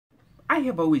I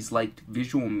have always liked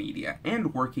visual media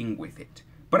and working with it,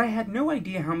 but I had no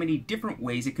idea how many different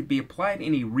ways it could be applied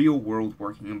in a real-world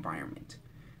working environment.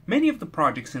 Many of the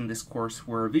projects in this course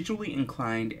were visually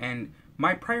inclined, and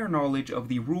my prior knowledge of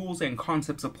the rules and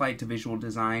concepts applied to visual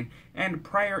design and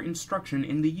prior instruction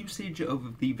in the usage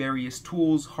of the various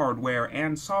tools, hardware,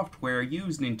 and software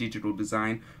used in digital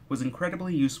design was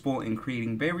incredibly useful in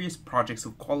creating various projects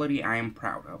of quality I am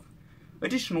proud of.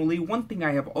 Additionally, one thing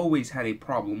I have always had a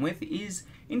problem with is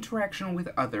interaction with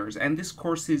others, and this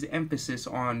course's emphasis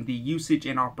on the usage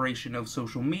and operation of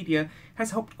social media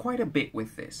has helped quite a bit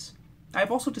with this. I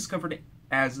have also discovered,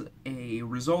 as a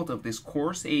result of this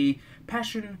course, a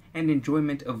passion and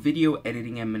enjoyment of video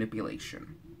editing and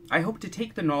manipulation. I hope to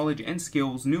take the knowledge and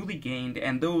skills newly gained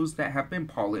and those that have been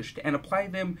polished and apply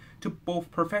them to both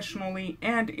professionally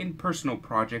and in personal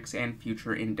projects and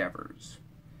future endeavors.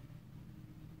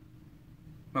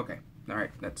 Okay,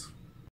 alright, that's